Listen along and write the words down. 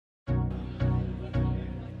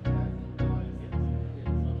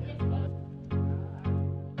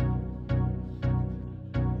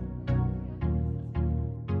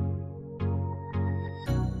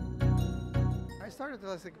started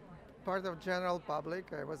as a part of general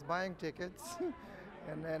public. I was buying tickets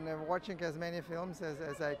and then watching as many films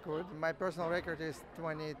as I could. My personal record is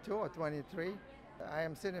 22 or 23. I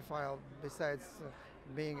am cinephile besides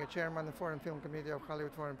being a chairman of the Foreign Film Committee of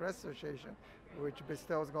Hollywood Foreign Press Association, which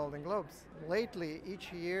bestows Golden Globes. Lately,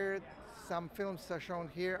 each year, some films are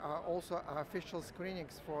shown here are also official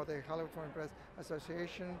screenings for the Hollywood Foreign Press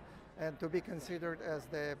Association and to be considered as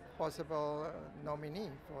the possible nominee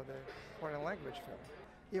for the foreign language film.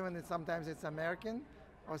 Even if sometimes it's American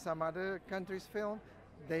or some other country's film,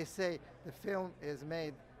 they say the film is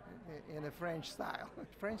made in a French style.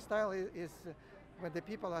 French style is when the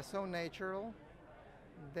people are so natural,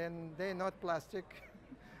 then they're not plastic,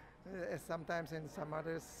 as sometimes in some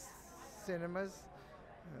other cinemas,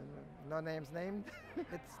 no names named.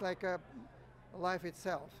 It's like a life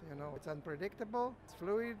itself, you know. It's unpredictable, it's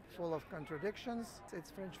fluid, full of contradictions. It's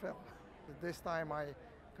French film. This time I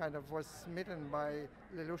kind of was smitten by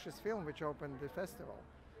Lelouch's film, which opened the festival,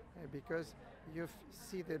 because you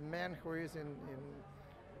see the man who is in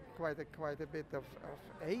quite a bit of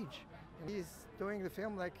age. And he's doing the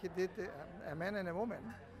film like he did A Man and a Woman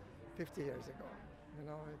 50 years ago. You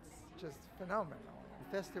know, it's just phenomenal.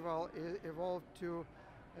 The festival evolved to,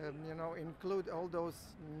 include all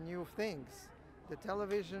those new things. The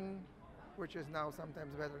television, which is now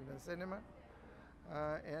sometimes better than cinema,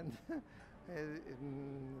 and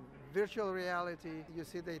virtual reality. You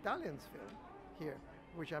see the Italians film here,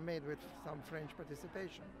 which are made with some French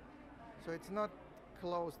participation. So it's not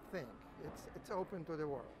closed thing. It's open to the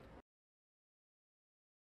world.